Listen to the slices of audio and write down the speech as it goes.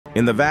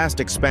In the vast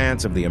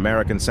expanse of the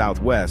American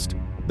Southwest,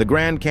 the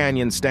Grand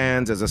Canyon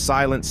stands as a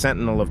silent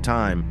sentinel of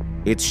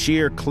time, its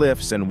sheer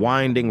cliffs and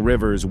winding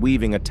rivers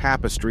weaving a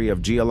tapestry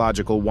of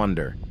geological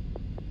wonder.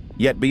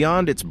 Yet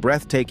beyond its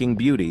breathtaking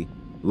beauty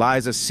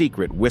lies a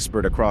secret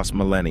whispered across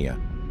millennia,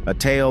 a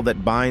tale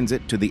that binds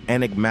it to the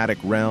enigmatic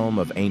realm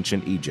of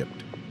ancient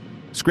Egypt.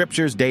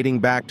 Scriptures dating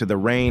back to the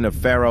reign of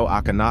Pharaoh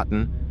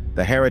Akhenaten,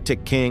 the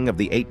heretic king of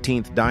the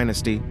 18th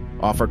dynasty,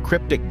 offer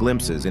cryptic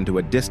glimpses into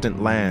a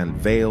distant land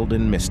veiled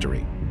in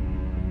mystery.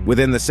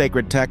 Within the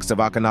sacred texts of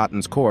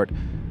Akhenaten's court,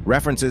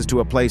 references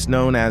to a place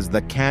known as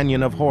the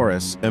Canyon of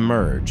Horus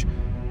emerge,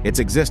 its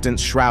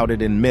existence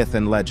shrouded in myth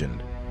and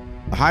legend.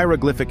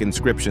 Hieroglyphic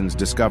inscriptions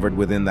discovered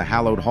within the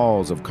hallowed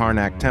halls of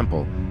Karnak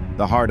Temple,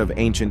 the heart of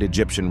ancient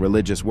Egyptian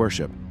religious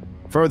worship,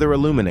 further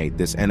illuminate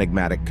this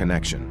enigmatic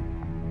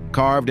connection.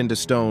 Carved into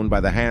stone by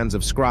the hands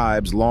of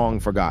scribes long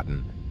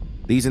forgotten,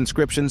 these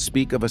inscriptions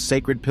speak of a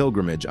sacred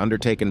pilgrimage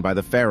undertaken by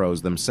the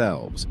pharaohs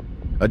themselves,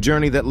 a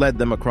journey that led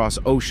them across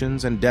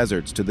oceans and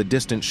deserts to the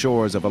distant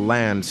shores of a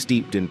land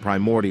steeped in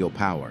primordial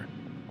power.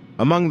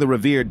 Among the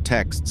revered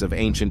texts of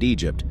ancient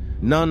Egypt,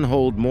 none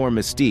hold more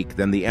mystique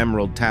than the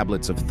emerald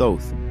tablets of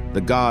Thoth,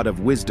 the god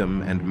of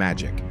wisdom and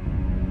magic.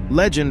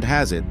 Legend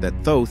has it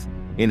that Thoth,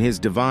 in his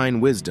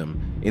divine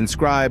wisdom,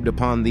 inscribed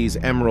upon these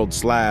emerald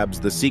slabs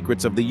the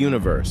secrets of the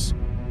universe,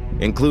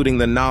 including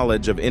the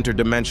knowledge of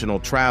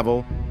interdimensional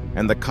travel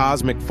and the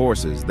cosmic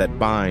forces that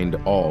bind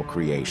all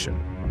creation.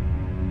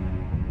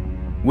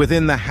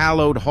 Within the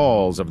hallowed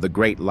halls of the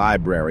Great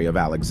Library of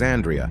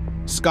Alexandria,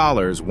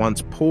 scholars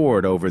once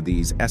pored over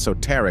these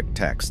esoteric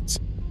texts,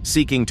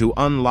 seeking to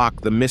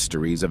unlock the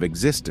mysteries of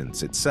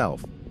existence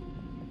itself.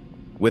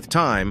 With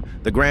time,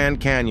 the Grand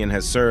Canyon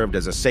has served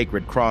as a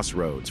sacred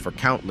crossroads for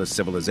countless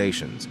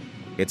civilizations,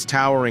 its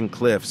towering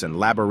cliffs and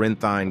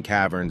labyrinthine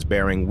caverns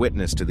bearing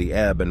witness to the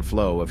ebb and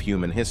flow of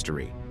human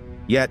history.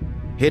 Yet,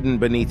 hidden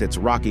beneath its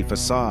rocky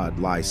facade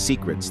lie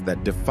secrets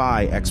that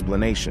defy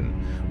explanation,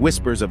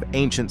 whispers of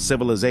ancient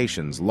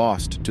civilizations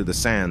lost to the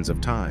sands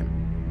of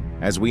time.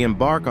 As we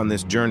embark on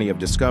this journey of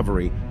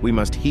discovery, we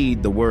must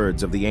heed the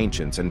words of the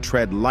ancients and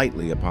tread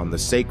lightly upon the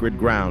sacred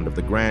ground of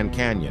the Grand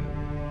Canyon,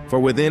 for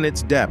within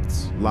its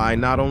depths lie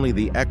not only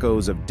the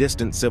echoes of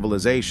distant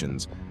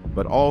civilizations,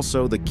 but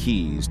also the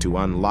keys to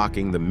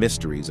unlocking the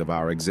mysteries of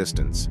our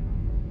existence.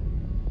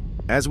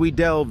 As we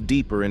delve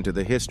deeper into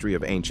the history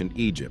of ancient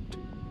Egypt,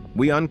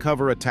 we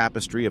uncover a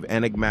tapestry of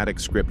enigmatic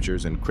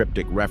scriptures and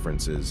cryptic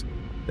references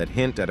that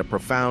hint at a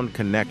profound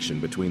connection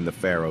between the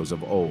pharaohs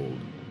of old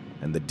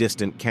and the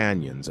distant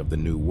canyons of the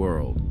New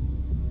World.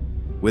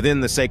 Within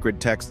the sacred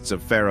texts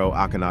of Pharaoh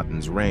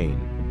Akhenaten's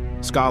reign,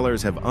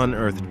 scholars have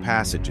unearthed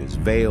passages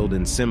veiled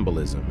in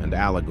symbolism and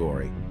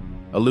allegory,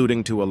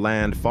 alluding to a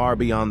land far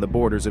beyond the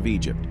borders of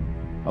Egypt,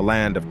 a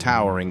land of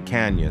towering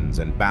canyons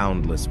and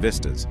boundless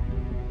vistas.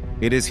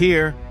 It is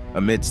here,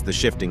 amidst the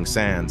shifting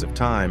sands of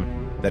time,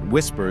 that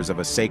whispers of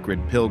a sacred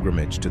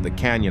pilgrimage to the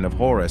Canyon of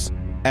Horus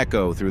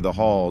echo through the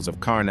halls of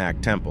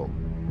Karnak Temple,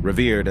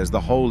 revered as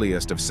the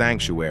holiest of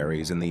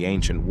sanctuaries in the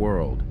ancient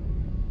world.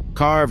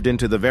 Carved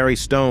into the very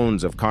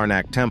stones of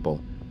Karnak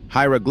Temple,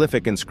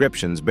 hieroglyphic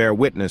inscriptions bear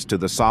witness to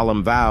the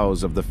solemn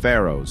vows of the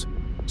pharaohs,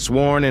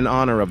 sworn in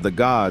honor of the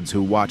gods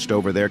who watched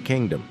over their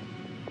kingdom.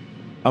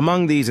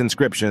 Among these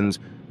inscriptions,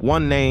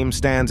 one name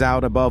stands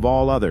out above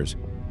all others: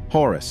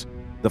 Horus,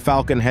 the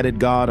falcon-headed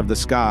god of the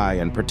sky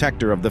and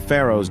protector of the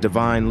pharaoh's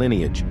divine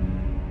lineage.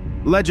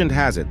 Legend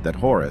has it that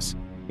Horus,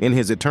 in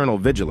his eternal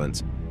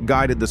vigilance,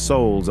 guided the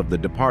souls of the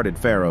departed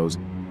pharaohs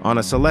on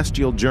a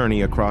celestial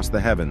journey across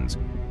the heavens,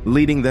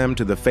 leading them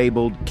to the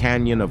fabled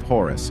Canyon of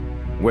Horus,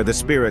 where the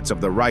spirits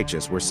of the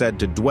righteous were said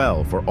to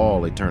dwell for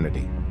all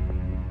eternity.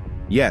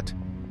 Yet,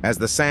 as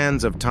the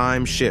sands of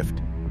time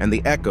shift and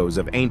the echoes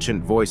of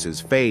ancient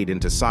voices fade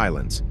into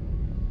silence,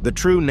 the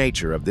true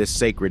nature of this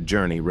sacred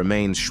journey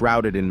remains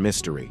shrouded in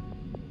mystery.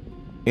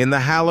 In the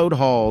hallowed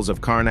halls of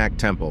Karnak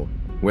Temple,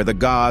 where the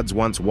gods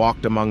once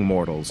walked among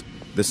mortals,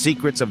 the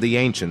secrets of the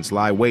ancients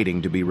lie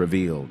waiting to be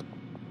revealed.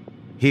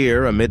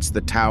 Here, amidst the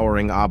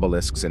towering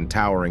obelisks and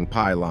towering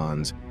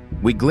pylons,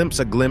 we glimpse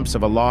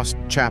of a lost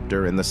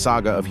chapter in the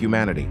saga of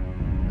humanity,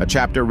 a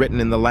chapter written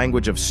in the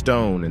language of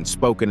stone and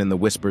spoken in the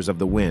whispers of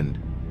the wind.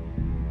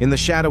 In the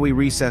shadowy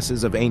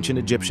recesses of ancient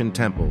Egyptian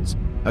temples,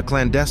 a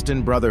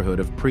clandestine brotherhood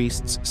of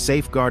priests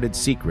safeguarded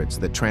secrets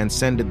that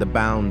transcended the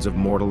bounds of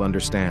mortal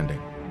understanding.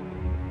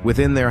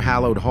 Within their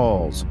hallowed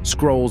halls,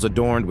 scrolls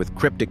adorned with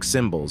cryptic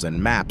symbols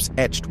and maps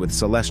etched with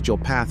celestial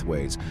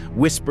pathways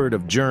whispered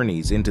of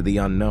journeys into the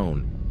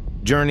unknown,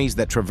 journeys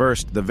that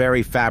traversed the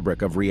very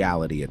fabric of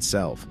reality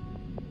itself.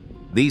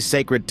 These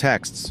sacred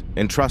texts,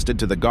 entrusted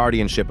to the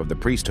guardianship of the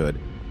priesthood,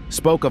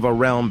 spoke of a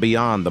realm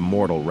beyond the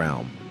mortal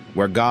realm,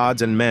 where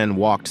gods and men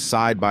walked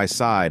side by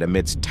side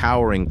amidst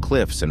towering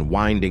cliffs and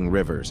winding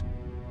rivers.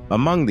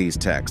 Among these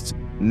texts,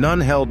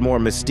 none held more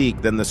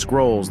mystique than the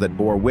scrolls that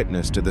bore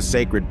witness to the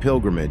sacred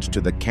pilgrimage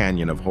to the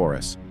Canyon of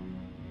Horus.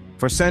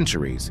 For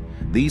centuries,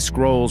 these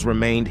scrolls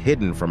remained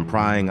hidden from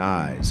prying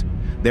eyes,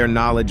 their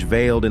knowledge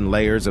veiled in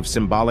layers of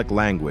symbolic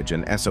language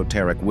and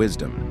esoteric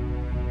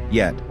wisdom.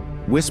 Yet,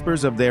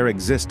 whispers of their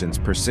existence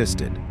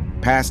persisted,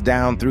 passed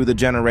down through the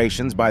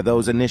generations by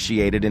those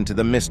initiated into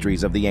the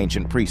mysteries of the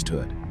ancient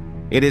priesthood.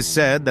 It is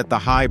said that the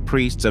high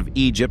priests of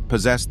Egypt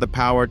possessed the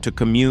power to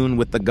commune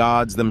with the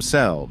gods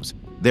themselves,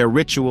 their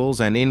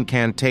rituals and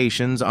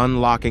incantations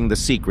unlocking the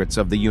secrets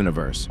of the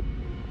universe.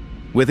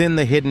 Within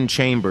the hidden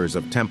chambers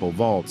of temple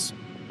vaults,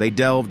 they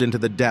delved into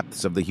the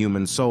depths of the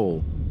human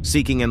soul,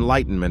 seeking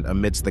enlightenment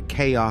amidst the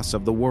chaos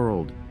of the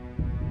world.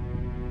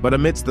 But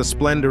amidst the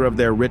splendor of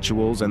their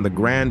rituals and the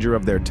grandeur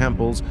of their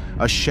temples,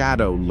 a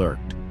shadow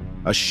lurked,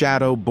 a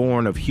shadow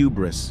born of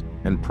hubris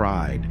and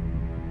pride.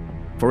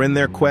 For in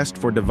their quest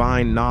for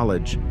divine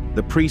knowledge,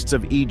 the priests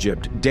of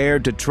Egypt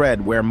dared to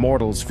tread where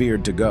mortals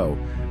feared to go,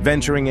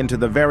 venturing into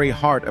the very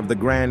heart of the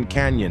Grand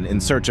Canyon in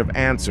search of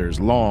answers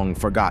long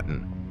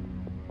forgotten.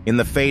 In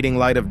the fading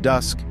light of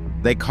dusk,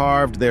 they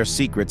carved their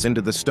secrets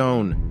into the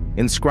stone,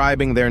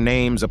 inscribing their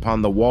names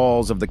upon the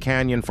walls of the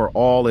canyon for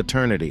all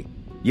eternity.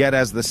 Yet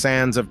as the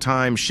sands of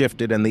time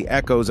shifted and the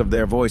echoes of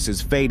their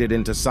voices faded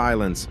into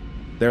silence,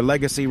 their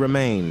legacy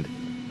remained,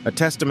 a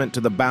testament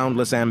to the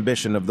boundless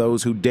ambition of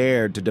those who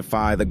dared to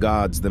defy the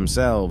gods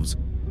themselves.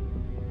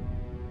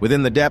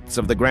 Within the depths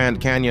of the Grand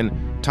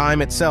Canyon,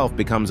 time itself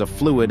becomes a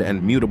fluid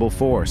and mutable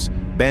force,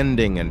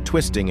 bending and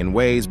twisting in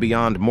ways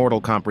beyond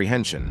mortal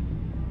comprehension.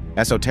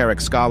 Esoteric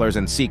scholars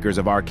and seekers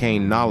of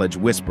arcane knowledge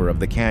whisper of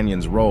the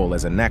canyon's role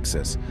as a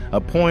nexus,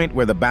 a point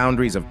where the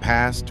boundaries of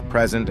past,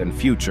 present, and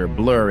future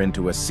blur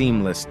into a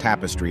seamless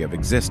tapestry of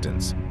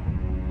existence.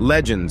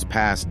 Legends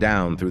passed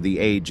down through the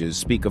ages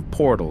speak of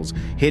portals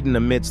hidden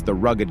amidst the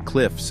rugged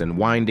cliffs and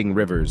winding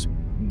rivers,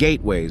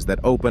 gateways that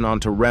open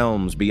onto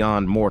realms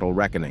beyond mortal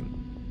reckoning.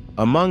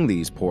 Among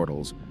these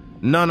portals,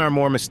 none are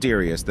more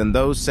mysterious than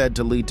those said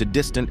to lead to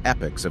distant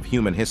epochs of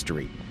human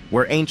history,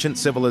 where ancient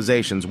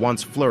civilizations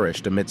once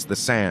flourished amidst the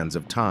sands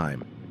of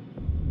time.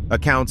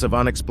 Accounts of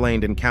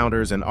unexplained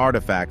encounters and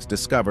artifacts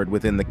discovered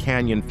within the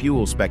canyon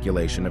fuel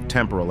speculation of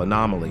temporal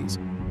anomalies,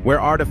 where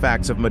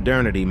artifacts of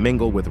modernity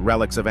mingle with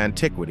relics of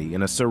antiquity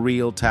in a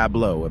surreal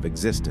tableau of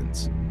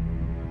existence.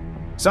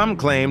 Some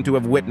claim to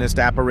have witnessed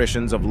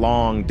apparitions of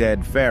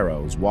long-dead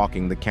pharaohs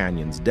walking the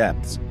canyon's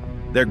depths,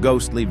 their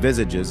ghostly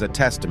visages a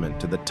testament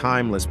to the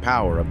timeless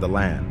power of the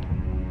land.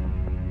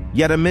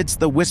 Yet amidst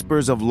the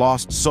whispers of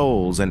lost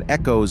souls and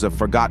echoes of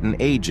forgotten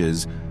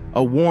ages,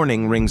 a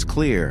warning rings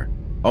clear,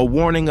 a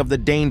warning of the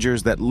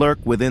dangers that lurk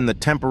within the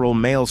temporal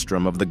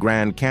maelstrom of the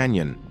Grand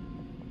Canyon.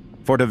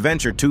 For to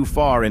venture too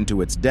far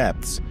into its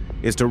depths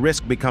is to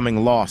risk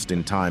becoming lost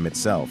in time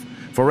itself,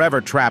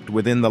 forever trapped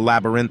within the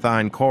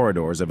labyrinthine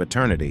corridors of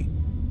eternity.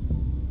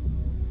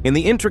 In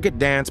the intricate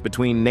dance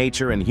between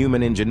nature and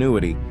human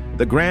ingenuity,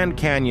 the Grand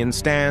Canyon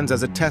stands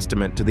as a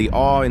testament to the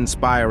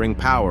awe-inspiring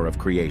power of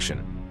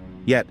creation.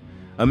 Yet,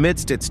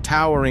 amidst its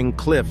towering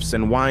cliffs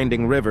and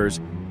winding rivers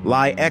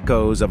lie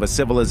echoes of a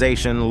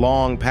civilization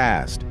long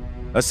past,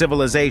 a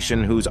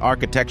civilization whose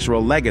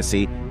architectural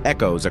legacy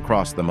echoes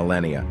across the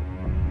millennia.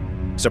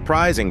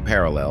 Surprising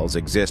parallels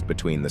exist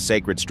between the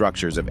sacred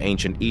structures of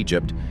ancient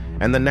Egypt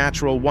and the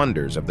natural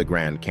wonders of the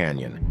Grand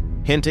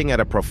Canyon, hinting at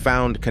a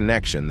profound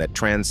connection that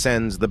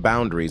transcends the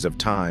boundaries of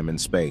time and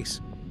space.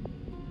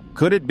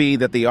 Could it be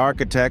that the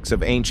architects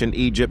of ancient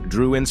Egypt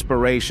drew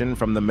inspiration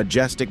from the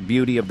majestic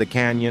beauty of the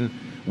canyon,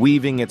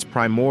 weaving its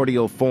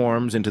primordial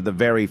forms into the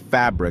very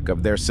fabric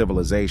of their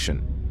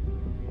civilization?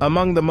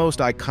 Among the most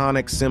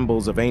iconic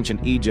symbols of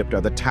ancient Egypt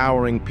are the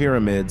towering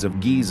pyramids of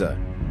Giza,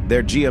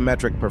 their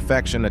geometric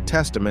perfection a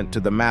testament to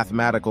the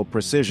mathematical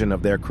precision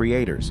of their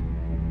creators.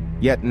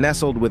 Yet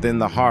nestled within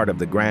the heart of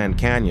the Grand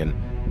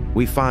Canyon,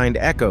 we find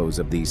echoes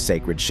of these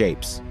sacred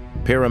shapes,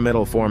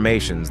 pyramidal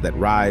formations that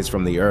rise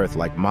from the earth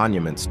like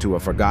monuments to a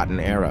forgotten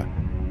era.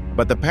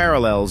 But the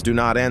parallels do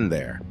not end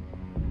there.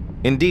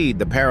 Indeed,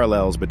 the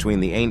parallels between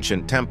the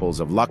ancient temples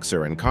of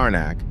Luxor and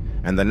Karnak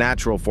and the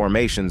natural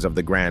formations of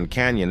the Grand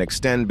Canyon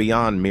extend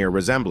beyond mere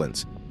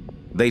resemblance.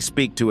 They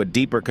speak to a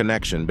deeper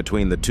connection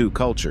between the two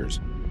cultures,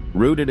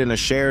 rooted in a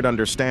shared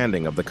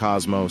understanding of the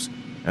cosmos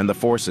and the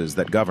forces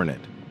that govern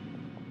it.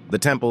 The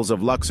temples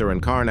of Luxor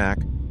and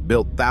Karnak,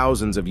 built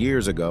thousands of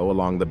years ago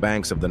along the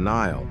banks of the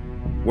Nile,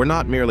 were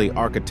not merely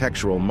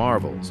architectural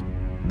marvels.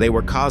 They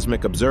were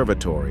cosmic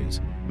observatories,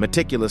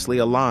 meticulously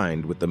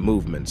aligned with the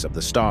movements of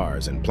the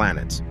stars and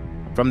planets.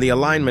 From the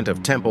alignment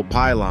of temple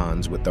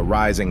pylons with the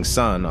rising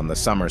sun on the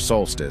summer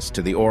solstice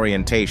to the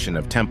orientation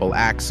of temple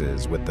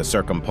axes with the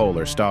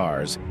circumpolar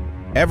stars,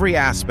 every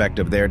aspect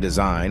of their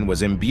design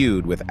was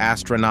imbued with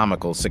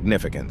astronomical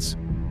significance.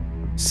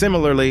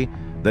 Similarly,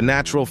 the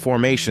natural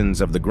formations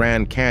of the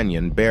Grand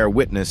Canyon bear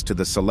witness to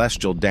the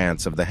celestial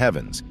dance of the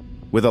heavens,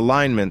 with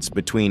alignments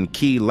between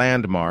key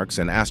landmarks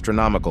and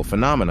astronomical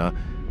phenomena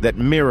that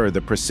mirror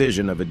the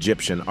precision of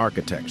Egyptian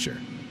architecture.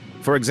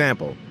 For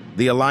example,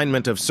 the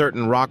alignment of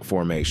certain rock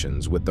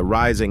formations with the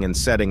rising and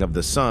setting of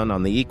the sun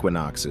on the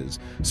equinoxes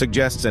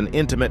suggests an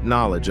intimate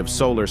knowledge of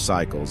solar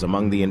cycles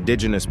among the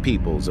indigenous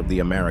peoples of the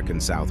American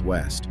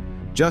Southwest.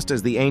 Just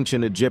as the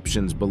ancient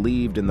Egyptians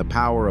believed in the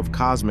power of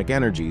cosmic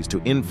energies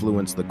to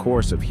influence the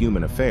course of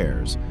human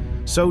affairs,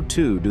 so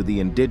too do the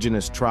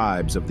indigenous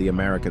tribes of the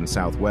American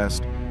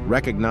Southwest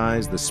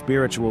recognize the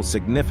spiritual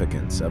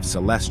significance of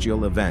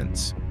celestial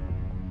events.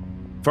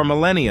 For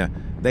millennia,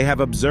 they have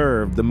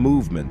observed the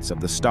movements of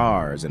the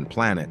stars and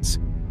planets,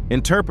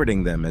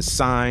 interpreting them as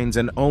signs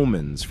and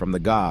omens from the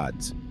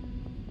gods.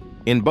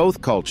 In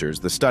both cultures,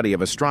 the study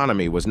of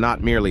astronomy was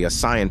not merely a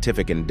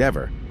scientific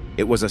endeavor,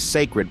 it was a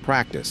sacred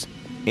practice,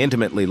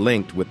 intimately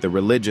linked with the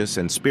religious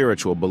and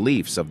spiritual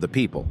beliefs of the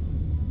people.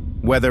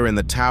 Whether in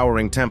the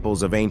towering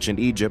temples of ancient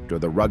Egypt or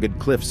the rugged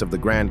cliffs of the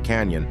Grand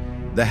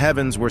Canyon, the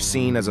heavens were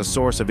seen as a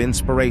source of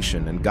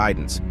inspiration and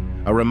guidance,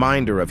 a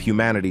reminder of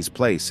humanity's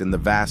place in the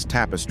vast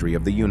tapestry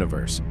of the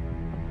universe.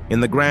 In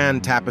the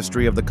grand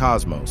tapestry of the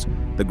cosmos,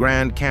 the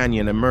Grand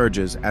Canyon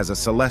emerges as a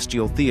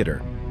celestial theater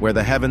where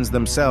the heavens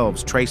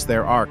themselves trace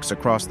their arcs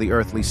across the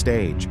earthly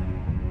stage.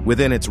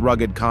 Within its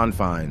rugged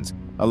confines,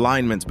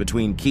 alignments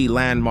between key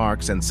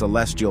landmarks and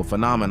celestial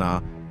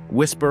phenomena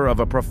whisper of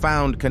a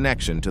profound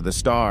connection to the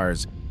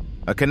stars,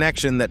 a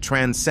connection that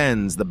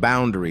transcends the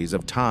boundaries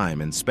of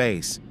time and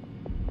space.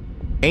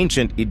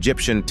 Ancient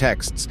Egyptian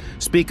texts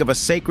speak of a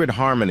sacred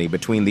harmony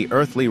between the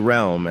earthly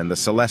realm and the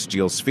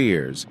celestial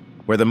spheres,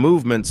 where the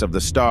movements of the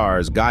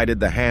stars guided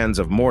the hands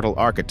of mortal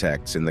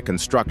architects in the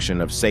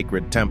construction of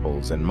sacred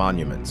temples and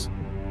monuments.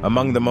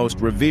 Among the most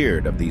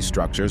revered of these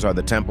structures are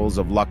the temples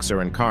of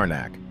Luxor and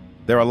Karnak,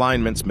 their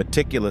alignments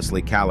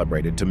meticulously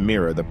calibrated to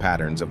mirror the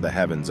patterns of the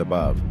heavens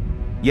above.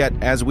 Yet,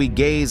 as we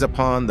gaze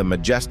upon the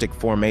majestic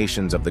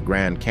formations of the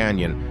Grand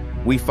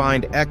Canyon, we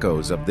find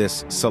echoes of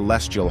this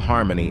celestial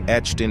harmony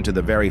etched into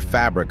the very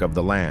fabric of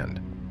the land.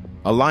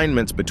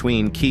 Alignments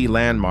between key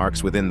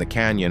landmarks within the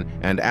canyon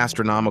and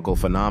astronomical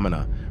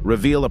phenomena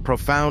reveal a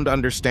profound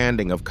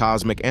understanding of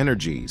cosmic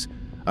energies,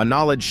 a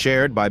knowledge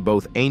shared by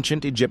both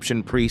ancient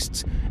Egyptian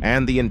priests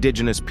and the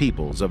indigenous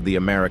peoples of the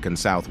American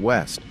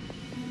Southwest.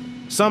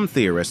 Some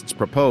theorists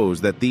propose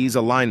that these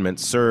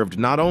alignments served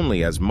not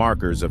only as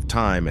markers of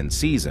time and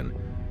season,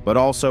 but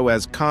also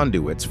as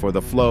conduits for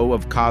the flow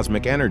of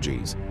cosmic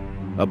energies,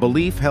 a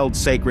belief held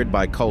sacred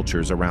by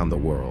cultures around the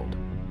world.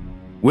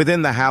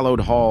 Within the hallowed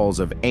halls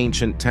of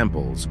ancient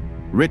temples,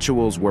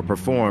 rituals were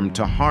performed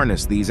to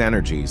harness these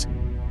energies,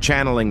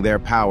 channeling their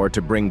power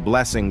to bring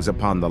blessings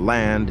upon the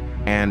land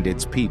and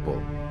its people.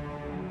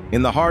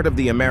 In the heart of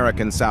the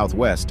American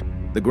Southwest,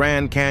 the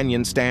Grand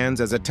Canyon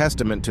stands as a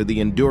testament to the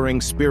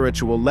enduring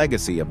spiritual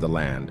legacy of the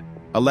land,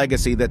 a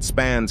legacy that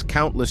spans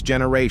countless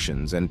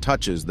generations and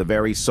touches the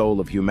very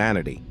soul of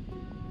humanity.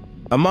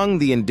 Among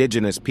the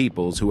indigenous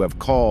peoples who have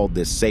called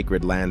this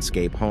sacred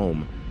landscape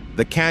home,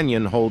 the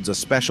canyon holds a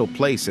special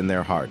place in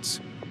their hearts,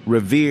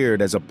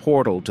 revered as a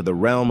portal to the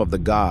realm of the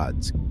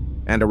gods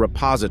and a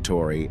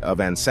repository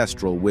of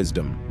ancestral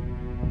wisdom.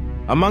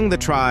 Among the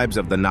tribes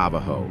of the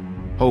Navajo,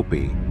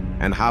 Hopi,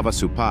 and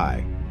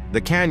Havasupai,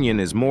 the canyon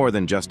is more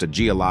than just a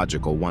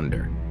geological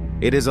wonder.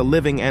 It is a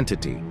living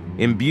entity,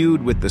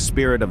 imbued with the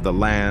spirit of the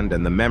land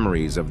and the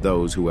memories of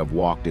those who have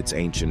walked its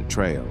ancient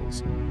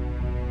trails.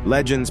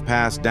 Legends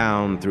passed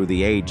down through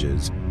the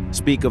ages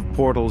speak of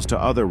portals to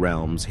other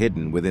realms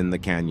hidden within the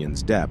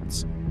canyon's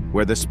depths,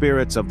 where the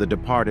spirits of the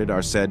departed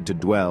are said to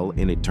dwell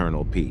in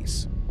eternal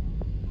peace.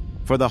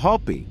 For the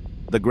Hopi,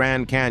 the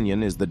Grand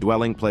Canyon is the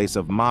dwelling place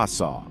of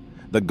Masaw,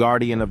 the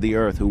guardian of the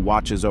earth who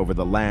watches over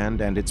the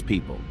land and its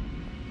people.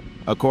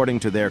 According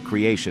to their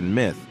creation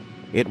myth,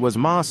 it was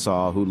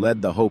Masaw who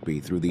led the Hopi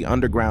through the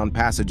underground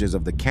passages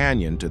of the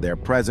canyon to their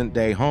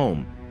present-day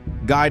home,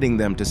 guiding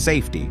them to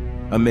safety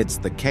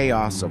amidst the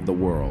chaos of the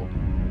world.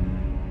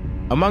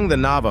 Among the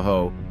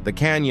Navajo, the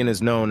canyon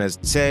is known as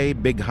Tse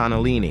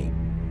Bighanalini,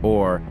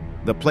 or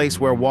the place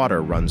where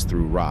water runs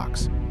through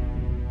rocks.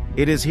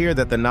 It is here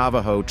that the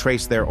Navajo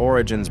trace their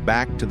origins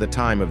back to the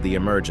time of the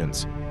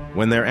emergence,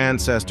 when their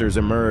ancestors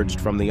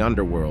emerged from the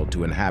underworld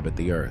to inhabit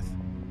the earth.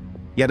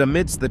 Yet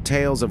amidst the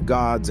tales of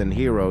gods and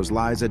heroes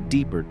lies a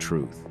deeper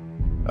truth,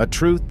 a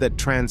truth that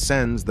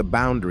transcends the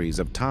boundaries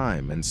of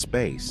time and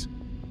space.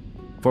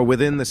 For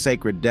within the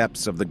sacred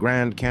depths of the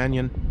Grand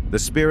Canyon, the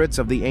spirits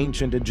of the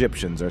ancient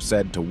Egyptians are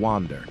said to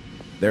wander,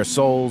 their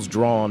souls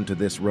drawn to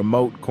this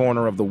remote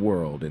corner of the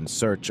world in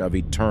search of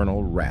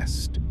eternal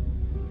rest.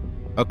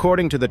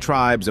 According to the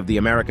tribes of the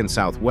American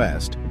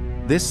Southwest,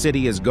 this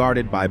city is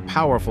guarded by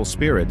powerful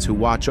spirits who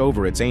watch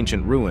over its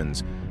ancient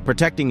ruins,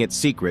 protecting its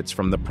secrets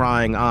from the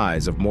prying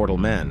eyes of mortal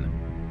men.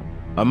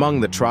 Among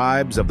the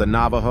tribes of the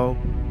Navajo,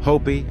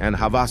 Hopi, and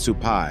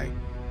Havasupai,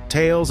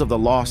 tales of the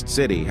lost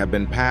city have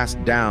been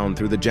passed down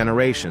through the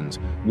generations,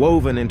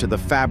 woven into the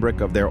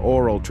fabric of their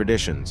oral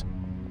traditions.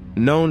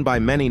 Known by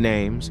many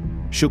names,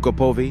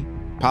 Shukopovi,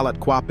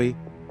 Palatquapi,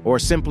 or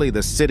simply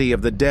the City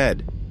of the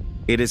Dead,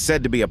 it is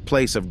said to be a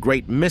place of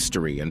great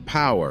mystery and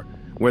power,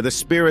 where the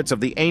spirits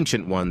of the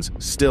ancient ones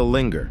still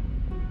linger.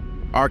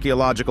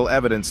 Archaeological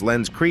evidence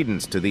lends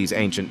credence to these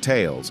ancient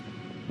tales,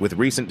 with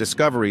recent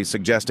discoveries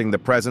suggesting the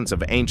presence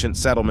of ancient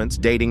settlements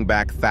dating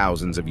back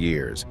thousands of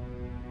years.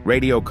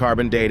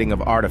 Radiocarbon dating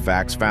of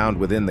artifacts found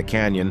within the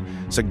canyon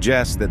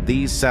suggests that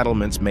these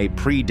settlements may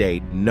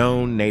predate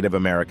known Native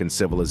American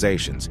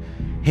civilizations,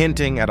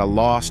 hinting at a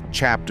lost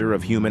chapter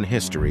of human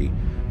history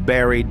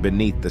buried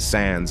beneath the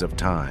sands of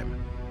time.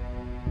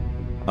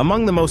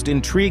 Among the most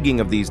intriguing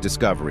of these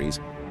discoveries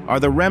are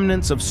the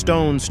remnants of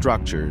stone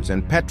structures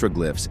and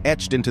petroglyphs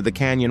etched into the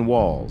canyon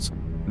walls,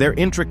 their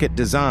intricate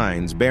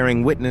designs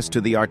bearing witness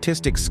to the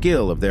artistic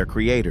skill of their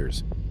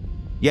creators.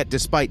 Yet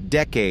despite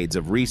decades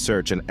of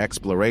research and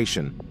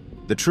exploration,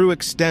 the true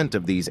extent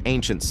of these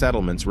ancient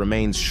settlements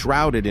remains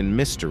shrouded in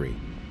mystery,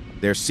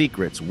 their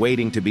secrets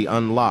waiting to be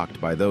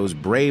unlocked by those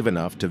brave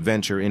enough to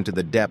venture into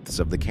the depths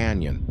of the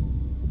canyon.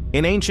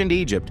 In ancient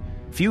Egypt,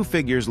 few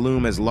figures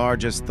loom as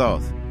large as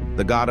Thoth,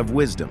 the god of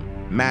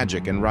wisdom,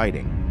 magic, and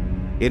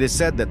writing. It is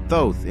said that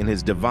Thoth, in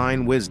his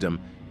divine wisdom,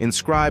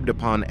 inscribed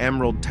upon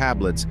emerald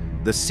tablets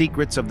the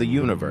secrets of the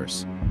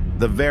universe,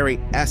 the very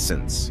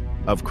essence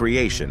of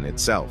creation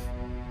itself.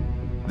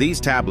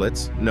 These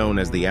tablets, known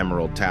as the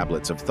Emerald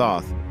Tablets of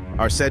Thoth,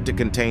 are said to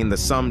contain the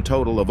sum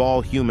total of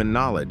all human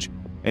knowledge,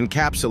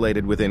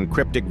 encapsulated within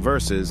cryptic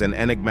verses and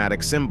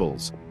enigmatic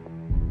symbols.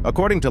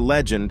 According to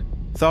legend,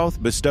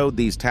 Thoth bestowed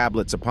these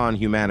tablets upon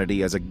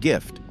humanity as a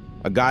gift,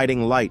 a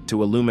guiding light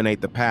to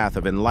illuminate the path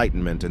of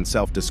enlightenment and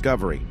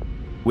self-discovery.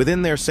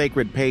 Within their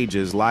sacred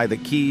pages lie the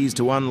keys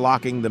to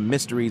unlocking the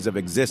mysteries of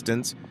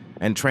existence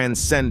and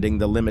transcending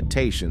the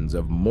limitations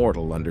of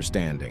mortal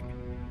understanding.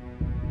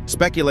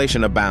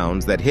 Speculation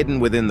abounds that hidden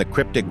within the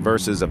cryptic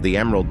verses of the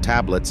Emerald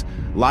Tablets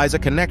lies a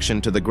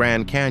connection to the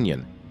Grand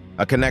Canyon,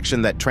 a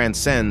connection that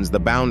transcends the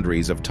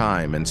boundaries of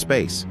time and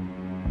space.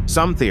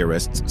 Some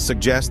theorists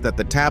suggest that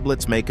the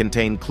tablets may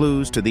contain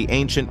clues to the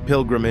ancient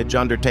pilgrimage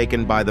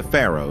undertaken by the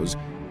pharaohs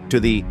to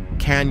the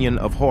Canyon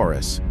of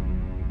Horus,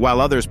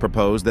 while others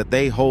propose that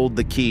they hold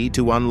the key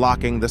to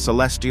unlocking the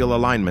celestial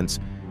alignments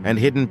and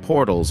hidden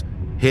portals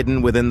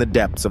hidden within the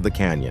depths of the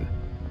canyon.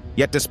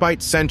 Yet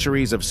despite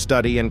centuries of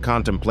study and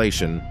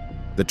contemplation,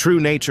 the true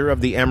nature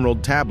of the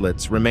Emerald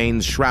Tablets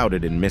remains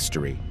shrouded in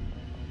mystery.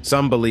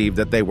 Some believe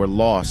that they were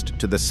lost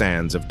to the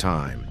sands of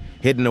time,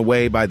 hidden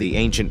away by the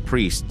ancient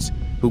priests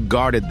who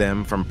guarded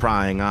them from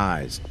prying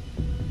eyes.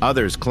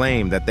 Others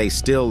claim that they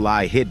still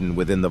lie hidden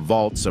within the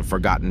vaults of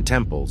forgotten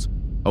temples,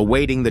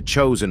 awaiting the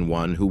chosen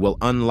one who will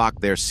unlock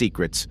their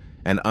secrets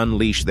and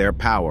unleash their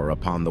power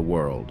upon the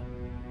world.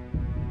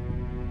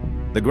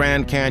 The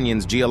Grand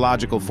Canyon's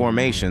geological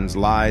formations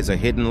lies a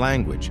hidden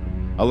language,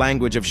 a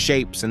language of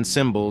shapes and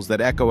symbols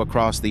that echo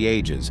across the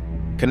ages,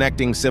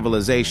 connecting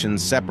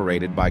civilizations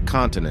separated by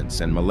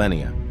continents and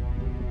millennia.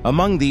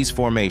 Among these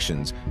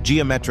formations,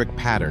 geometric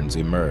patterns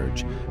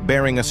emerge,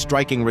 bearing a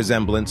striking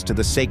resemblance to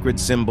the sacred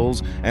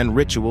symbols and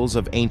rituals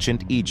of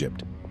ancient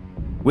Egypt.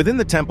 Within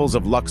the temples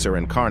of Luxor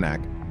and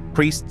Karnak,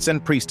 priests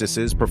and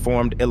priestesses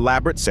performed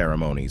elaborate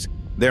ceremonies,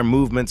 their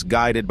movements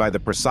guided by the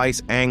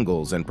precise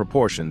angles and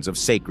proportions of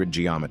sacred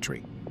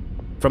geometry.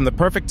 From the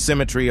perfect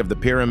symmetry of the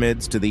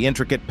pyramids to the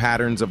intricate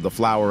patterns of the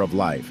flower of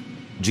life,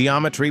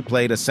 geometry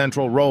played a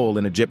central role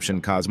in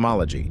Egyptian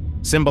cosmology,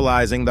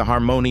 symbolizing the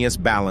harmonious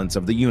balance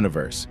of the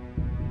universe.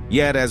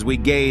 Yet as we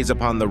gaze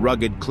upon the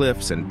rugged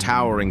cliffs and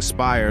towering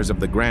spires of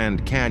the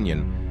Grand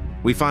Canyon,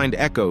 we find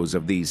echoes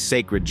of these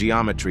sacred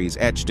geometries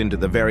etched into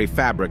the very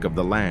fabric of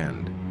the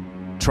land.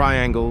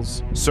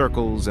 Triangles,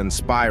 circles, and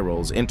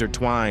spirals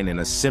intertwine in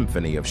a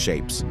symphony of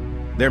shapes,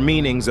 their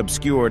meanings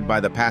obscured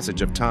by the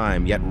passage of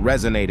time, yet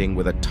resonating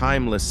with a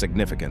timeless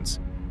significance.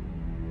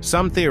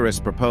 Some theorists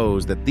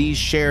propose that these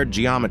shared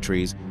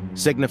geometries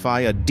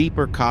signify a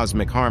deeper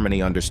cosmic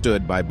harmony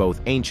understood by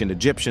both ancient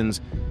Egyptians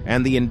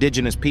and the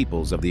indigenous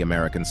peoples of the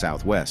American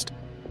Southwest.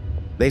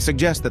 They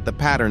suggest that the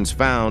patterns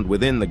found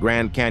within the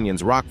Grand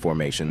Canyon's rock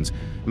formations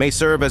may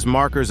serve as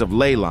markers of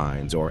ley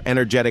lines or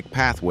energetic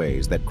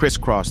pathways that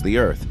crisscross the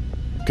Earth,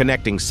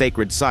 connecting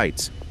sacred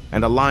sites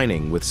and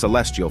aligning with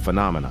celestial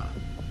phenomena.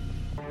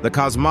 The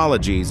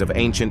cosmologies of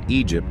ancient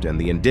Egypt and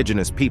the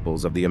indigenous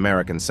peoples of the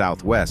American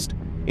Southwest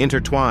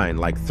intertwine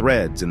like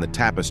threads in the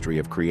tapestry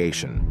of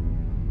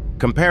creation.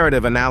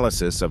 Comparative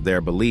analysis of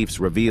their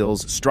beliefs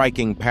reveals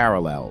striking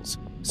parallels,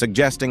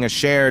 suggesting a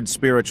shared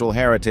spiritual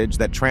heritage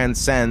that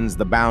transcends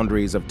the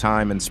boundaries of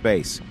time and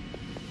space.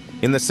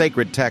 In the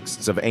sacred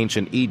texts of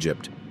ancient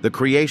Egypt, the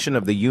creation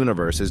of the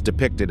universe is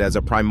depicted as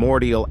a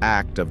primordial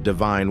act of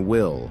divine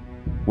will,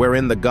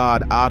 wherein the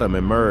god Atum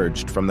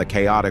emerged from the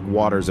chaotic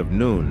waters of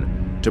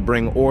Nun to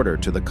bring order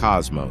to the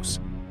cosmos.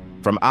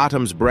 From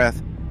Atum's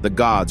breath, the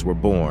gods were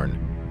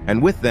born,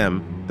 and with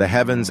them, the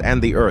heavens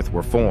and the earth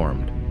were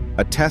formed,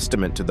 a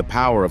testament to the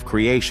power of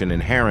creation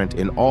inherent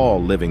in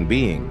all living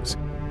beings.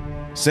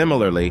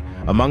 Similarly,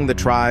 among the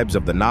tribes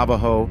of the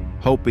Navajo,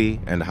 Hopi,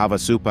 and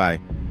Havasupai,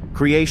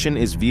 creation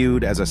is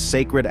viewed as a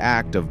sacred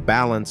act of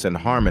balance and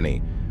harmony,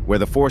 where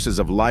the forces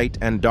of light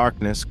and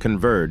darkness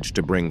converge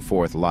to bring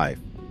forth life.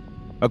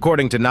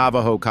 According to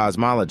Navajo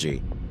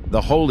cosmology,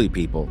 the holy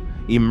people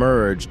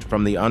emerged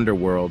from the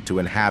underworld to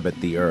inhabit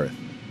the earth,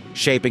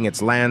 shaping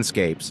its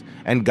landscapes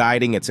and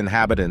guiding its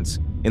inhabitants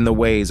in the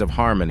ways of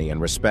harmony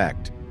and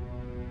respect.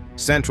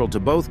 Central to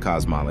both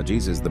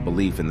cosmologies is the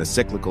belief in the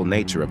cyclical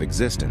nature of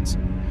existence,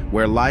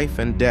 where life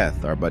and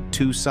death are but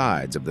two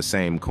sides of the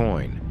same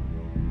coin.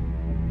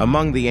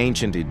 Among the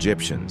ancient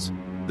Egyptians,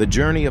 The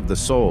journey of the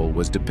soul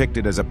was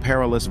depicted as a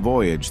perilous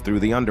voyage through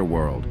the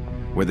underworld,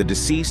 where the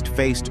deceased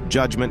faced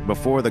judgment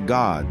before the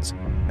gods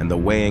and the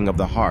weighing of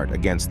the heart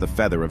against the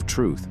feather of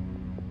truth.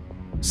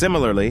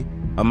 Similarly,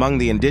 among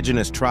the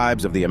indigenous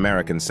tribes of the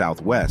American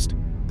Southwest,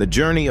 the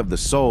journey of the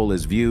soul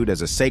is viewed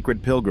as a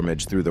sacred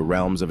pilgrimage through the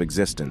realms of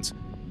existence,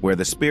 where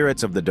the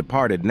spirits of the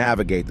departed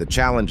navigate the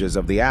challenges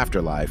of the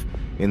afterlife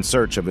in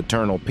search of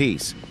eternal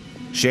peace.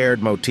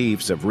 Shared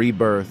motifs of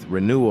rebirth,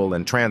 renewal,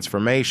 and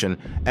transformation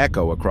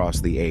echo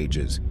across the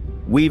ages,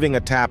 weaving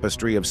a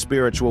tapestry of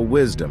spiritual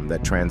wisdom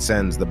that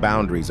transcends the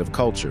boundaries of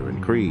culture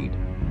and creed.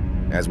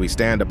 As we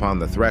stand upon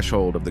the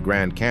threshold of the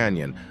Grand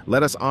Canyon,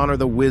 let us honor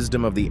the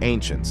wisdom of the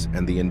ancients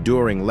and the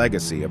enduring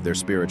legacy of their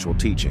spiritual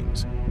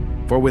teachings.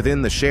 For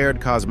within the shared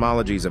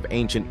cosmologies of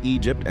ancient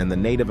Egypt and the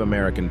Native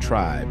American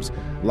tribes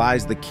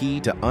lies the key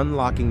to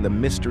unlocking the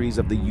mysteries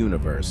of the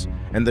universe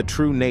and the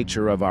true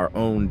nature of our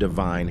own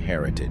divine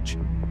heritage.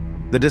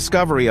 The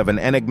discovery of an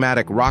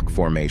enigmatic rock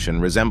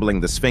formation resembling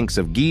the Sphinx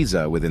of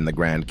Giza within the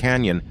Grand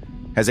Canyon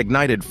has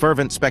ignited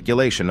fervent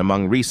speculation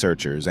among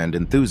researchers and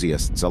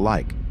enthusiasts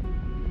alike.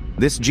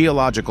 This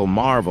geological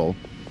marvel,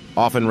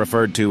 often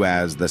referred to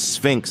as the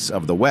Sphinx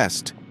of the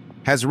West,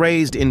 has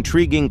raised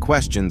intriguing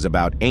questions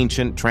about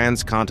ancient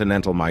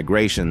transcontinental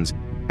migrations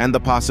and the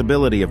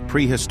possibility of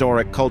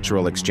prehistoric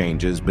cultural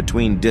exchanges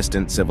between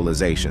distant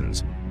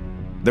civilizations.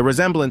 The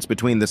resemblance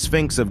between the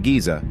Sphinx of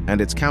Giza and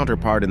its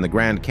counterpart in the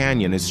Grand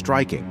Canyon is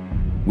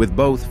striking, with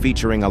both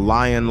featuring a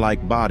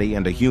lion-like body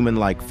and a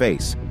human-like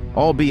face,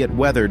 albeit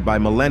weathered by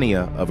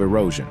millennia of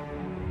erosion.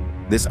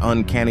 This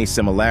uncanny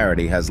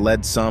similarity has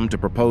led some to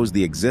propose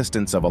the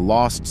existence of a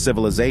lost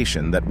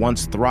civilization that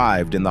once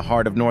thrived in the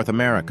heart of North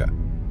America,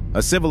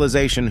 a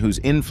civilization whose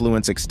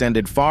influence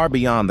extended far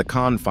beyond the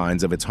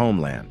confines of its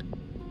homeland.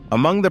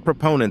 Among the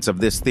proponents of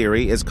this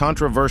theory is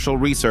controversial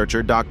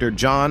researcher Dr.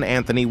 John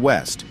Anthony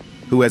West,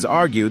 who has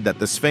argued that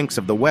the Sphinx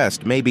of the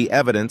West may be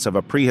evidence of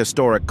a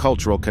prehistoric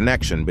cultural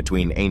connection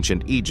between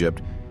ancient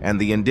Egypt and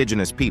the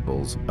indigenous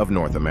peoples of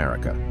North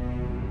America.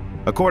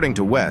 According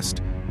to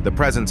West, the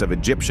presence of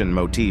Egyptian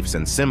motifs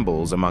and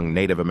symbols among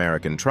Native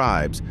American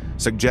tribes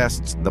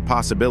suggests the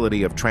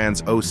possibility of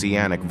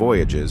transoceanic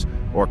voyages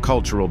or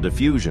cultural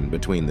diffusion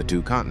between the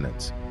two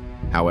continents.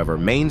 However,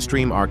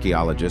 mainstream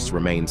archaeologists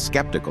remain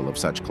skeptical of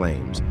such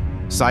claims,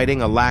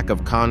 citing a lack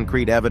of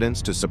concrete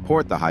evidence to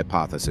support the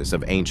hypothesis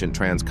of ancient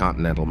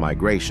transcontinental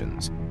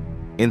migrations.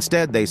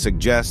 Instead, they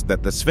suggest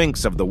that the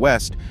Sphinx of the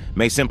West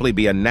may simply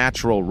be a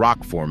natural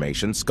rock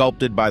formation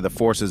sculpted by the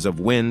forces of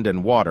wind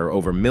and water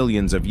over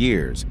millions of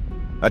years,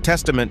 a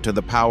testament to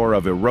the power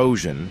of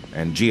erosion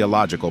and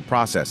geological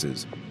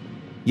processes.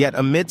 Yet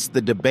amidst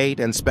the debate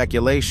and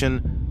speculation,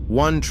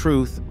 one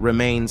truth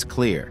remains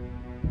clear.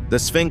 The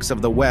Sphinx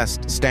of the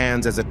West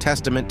stands as a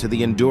testament to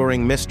the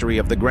enduring mystery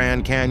of the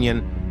Grand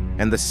Canyon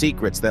and the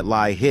secrets that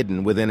lie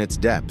hidden within its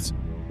depths.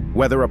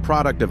 Whether a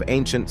product of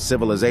ancient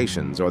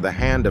civilizations or the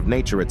hand of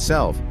nature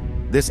itself,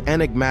 this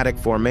enigmatic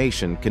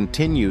formation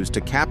continues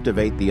to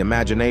captivate the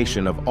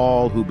imagination of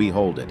all who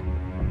behold it,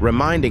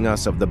 reminding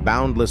us of the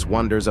boundless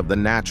wonders of the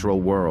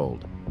natural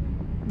world.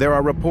 There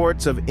are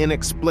reports of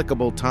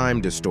inexplicable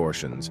time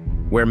distortions,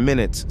 where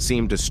minutes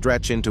seem to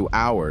stretch into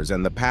hours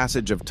and the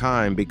passage of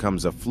time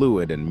becomes a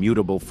fluid and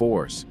mutable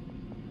force.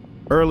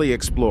 Early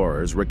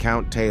explorers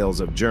recount tales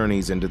of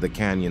journeys into the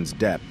canyon's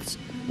depths,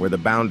 where the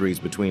boundaries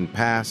between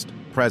past,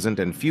 present,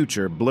 and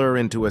future blur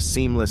into a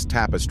seamless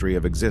tapestry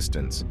of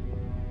existence.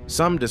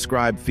 Some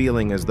describe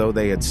feeling as though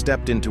they had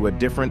stepped into a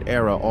different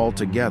era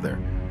altogether,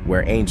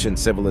 where ancient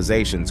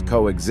civilizations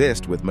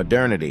coexist with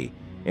modernity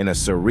in a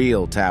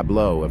surreal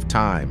tableau of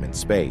time and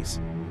space.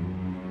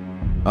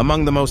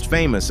 Among the most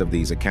famous of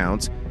these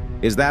accounts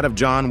is that of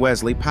John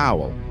Wesley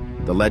Powell,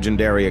 the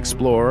legendary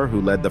explorer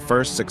who led the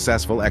first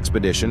successful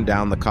expedition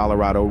down the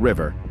Colorado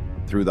River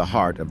through the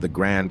heart of the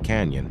Grand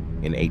Canyon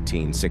in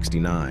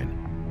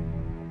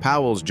 1869.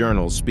 Powell's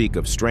journals speak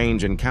of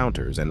strange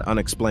encounters and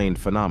unexplained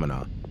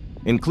phenomena,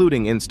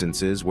 including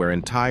instances where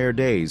entire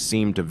days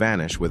seemed to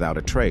vanish without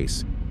a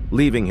trace,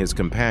 leaving his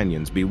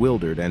companions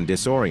bewildered and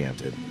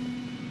disoriented.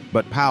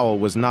 But Powell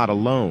was not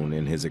alone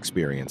in his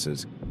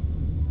experiences.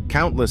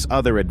 Countless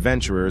other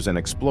adventurers and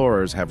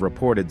explorers have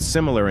reported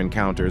similar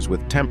encounters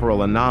with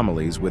temporal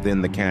anomalies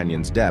within the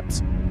canyon's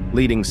depths,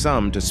 leading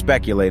some to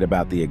speculate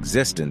about the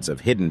existence of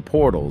hidden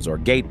portals or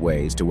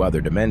gateways to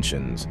other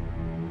dimensions.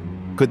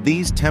 Could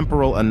these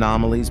temporal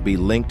anomalies be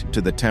linked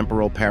to the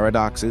temporal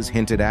paradoxes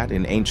hinted at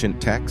in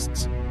ancient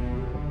texts?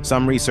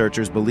 Some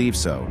researchers believe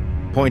so,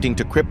 pointing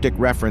to cryptic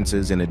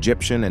references in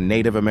Egyptian and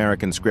Native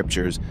American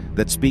scriptures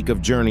that speak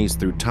of journeys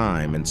through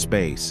time and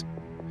space.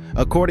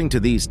 According to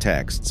these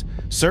texts,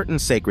 certain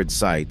sacred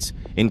sites,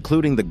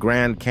 including the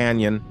Grand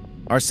Canyon,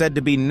 are said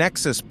to be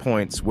nexus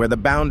points where the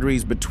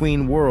boundaries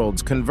between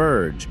worlds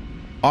converge,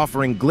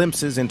 offering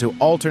glimpses into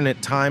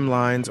alternate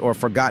timelines or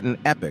forgotten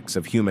epochs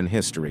of human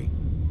history.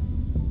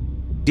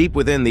 Deep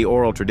within the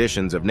oral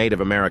traditions of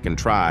Native American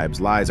tribes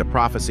lies a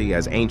prophecy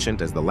as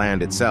ancient as the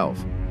land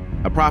itself,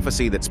 a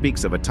prophecy that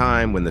speaks of a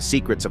time when the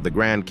secrets of the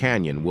Grand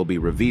Canyon will be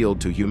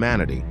revealed to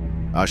humanity.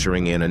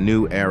 ushering in a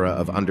new era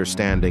of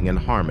understanding and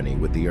harmony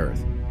with the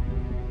earth.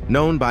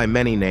 Known by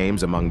many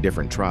names among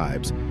different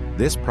tribes,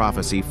 this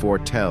prophecy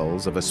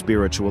foretells of a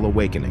spiritual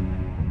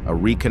awakening, a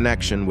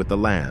reconnection with the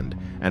land,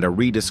 and a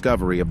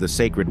rediscovery of the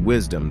sacred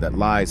wisdom that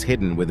lies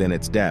hidden within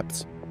its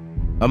depths.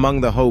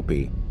 Among the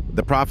Hopi,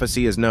 the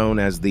prophecy is known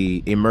as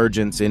the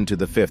emergence into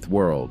the fifth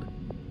world,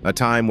 a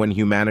time when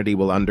humanity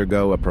will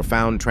undergo a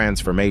profound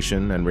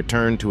transformation and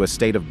return to a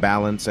state of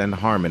balance and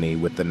harmony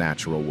with the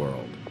natural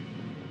world.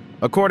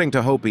 According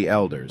to Hopi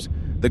elders,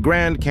 the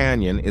Grand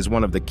Canyon is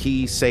one of the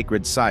key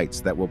sacred sites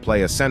that will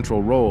play a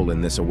central role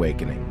in this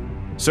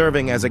awakening,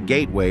 serving as a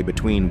gateway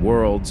between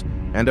worlds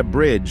and a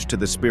bridge to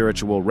the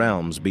spiritual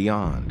realms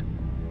beyond.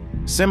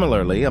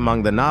 Similarly,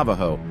 among the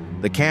Navajo,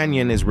 the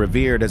canyon is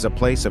revered as a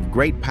place of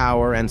great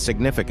power and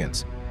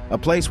significance, a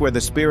place where the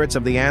spirits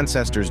of the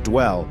ancestors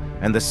dwell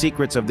and the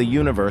secrets of the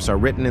universe are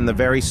written in the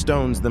very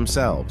stones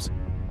themselves.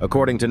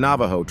 According to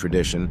Navajo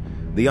tradition,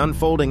 the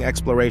unfolding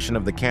exploration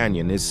of the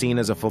canyon is seen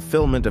as a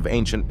fulfillment of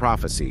ancient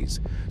prophecies,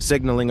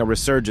 signaling a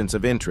resurgence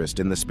of interest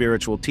in the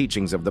spiritual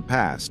teachings of the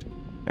past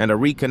and a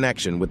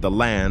reconnection with the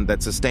land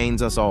that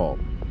sustains us all.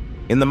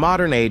 In the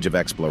modern age of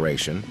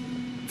exploration,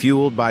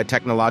 fueled by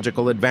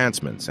technological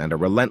advancements and a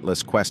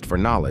relentless quest for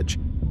knowledge,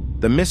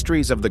 the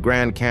mysteries of the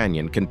Grand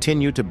Canyon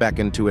continue to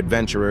beckon to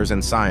adventurers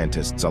and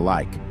scientists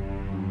alike.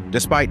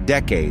 Despite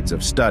decades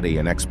of study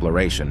and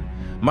exploration,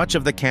 much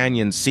of the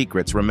canyon's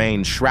secrets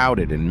remain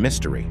shrouded in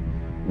mystery,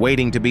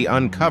 waiting to be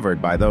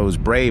uncovered by those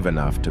brave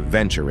enough to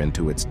venture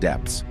into its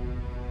depths.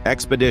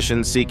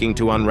 Expeditions seeking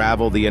to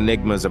unravel the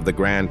enigmas of the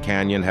Grand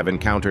Canyon have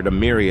encountered a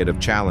myriad of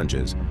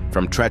challenges,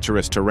 from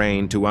treacherous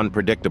terrain to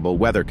unpredictable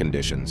weather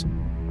conditions.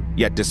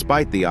 Yet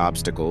despite the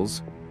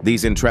obstacles,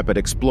 these intrepid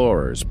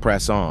explorers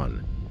press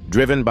on,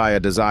 driven by a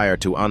desire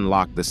to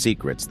unlock the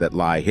secrets that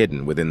lie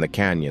hidden within the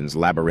canyon's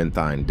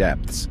labyrinthine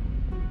depths.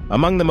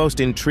 Among the most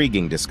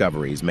intriguing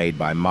discoveries made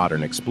by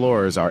modern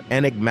explorers are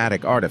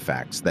enigmatic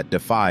artifacts that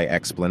defy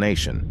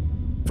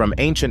explanation. From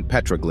ancient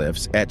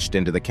petroglyphs etched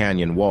into the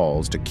canyon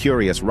walls to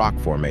curious rock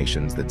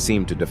formations that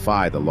seem to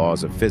defy the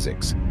laws of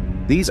physics,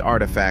 these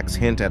artifacts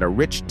hint at a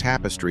rich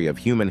tapestry of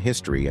human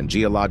history and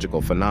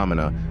geological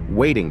phenomena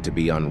waiting to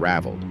be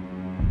unraveled.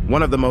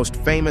 One of the most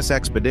famous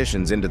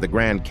expeditions into the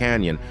Grand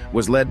Canyon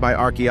was led by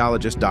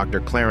archaeologist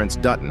Dr. Clarence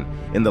Dutton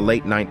in the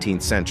late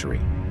 19th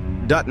century.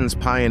 Dutton's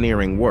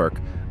pioneering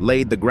work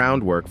laid the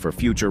groundwork for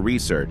future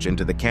research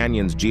into the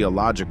canyon's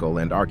geological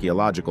and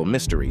archaeological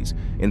mysteries,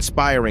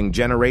 inspiring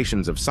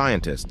generations of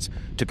scientists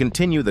to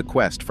continue the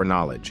quest for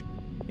knowledge.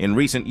 In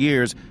recent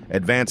years,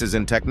 advances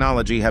in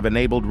technology have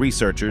enabled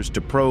researchers to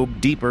probe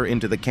deeper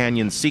into the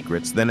canyon's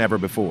secrets than ever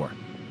before.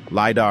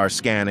 LiDAR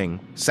scanning,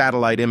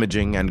 satellite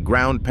imaging, and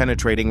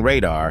ground-penetrating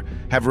radar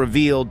have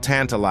revealed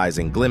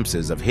tantalizing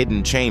glimpses of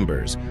hidden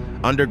chambers,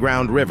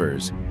 underground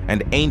rivers,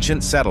 and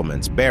ancient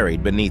settlements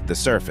buried beneath the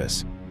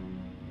surface.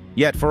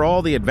 Yet for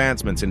all the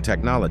advancements in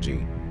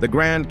technology, the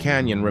Grand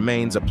Canyon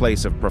remains a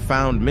place of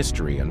profound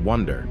mystery and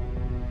wonder.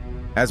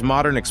 As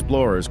modern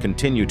explorers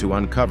continue to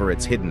uncover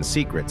its hidden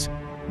secrets,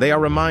 they are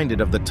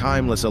reminded of the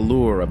timeless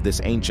allure of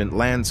this ancient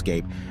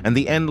landscape and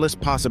the endless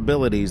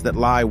possibilities that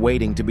lie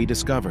waiting to be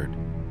discovered.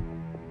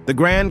 The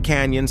Grand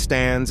Canyon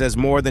stands as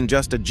more than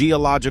just a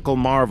geological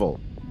marvel.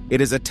 It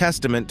is a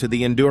testament to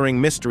the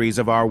enduring mysteries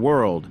of our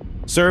world,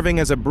 serving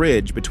as a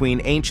bridge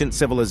between ancient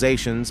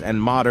civilizations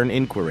and modern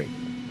inquiry.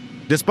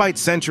 Despite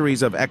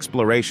centuries of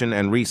exploration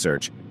and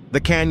research, the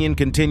canyon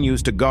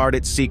continues to guard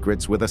its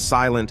secrets with a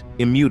silent,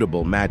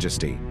 immutable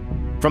majesty.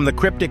 From the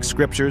cryptic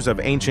scriptures of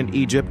ancient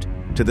Egypt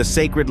to the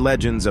sacred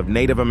legends of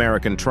Native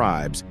American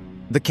tribes,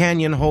 the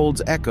canyon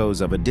holds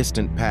echoes of a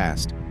distant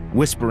past,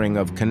 whispering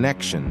of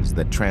connections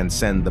that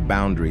transcend the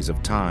boundaries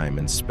of time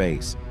and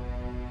space.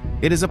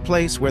 It is a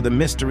place where the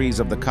mysteries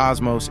of the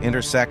cosmos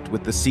intersect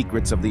with the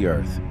secrets of the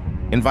earth,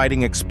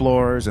 inviting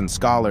explorers and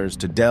scholars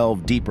to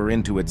delve deeper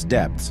into its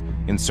depths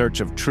in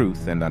search of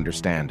truth and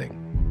understanding.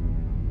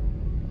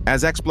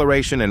 As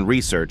exploration and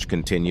research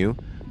continue,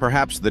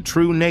 perhaps the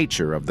true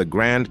nature of the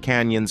Grand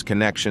Canyon's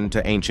connection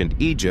to ancient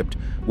Egypt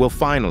will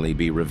finally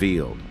be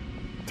revealed.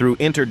 Through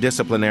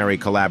interdisciplinary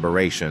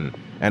collaboration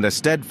and a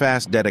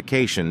steadfast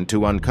dedication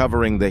to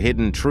uncovering the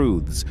hidden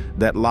truths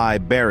that lie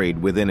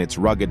buried within its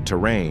rugged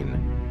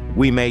terrain,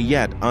 we may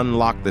yet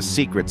unlock the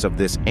secrets of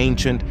this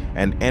ancient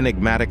and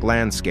enigmatic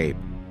landscape.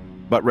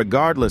 But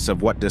regardless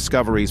of what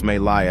discoveries may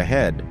lie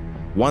ahead,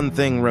 one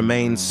thing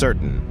remains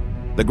certain.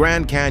 The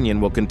Grand Canyon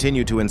will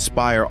continue to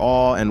inspire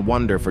awe and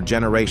wonder for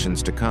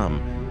generations to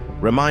come,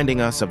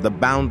 reminding us of the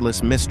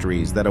boundless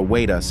mysteries that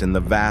await us in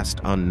the vast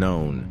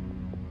unknown.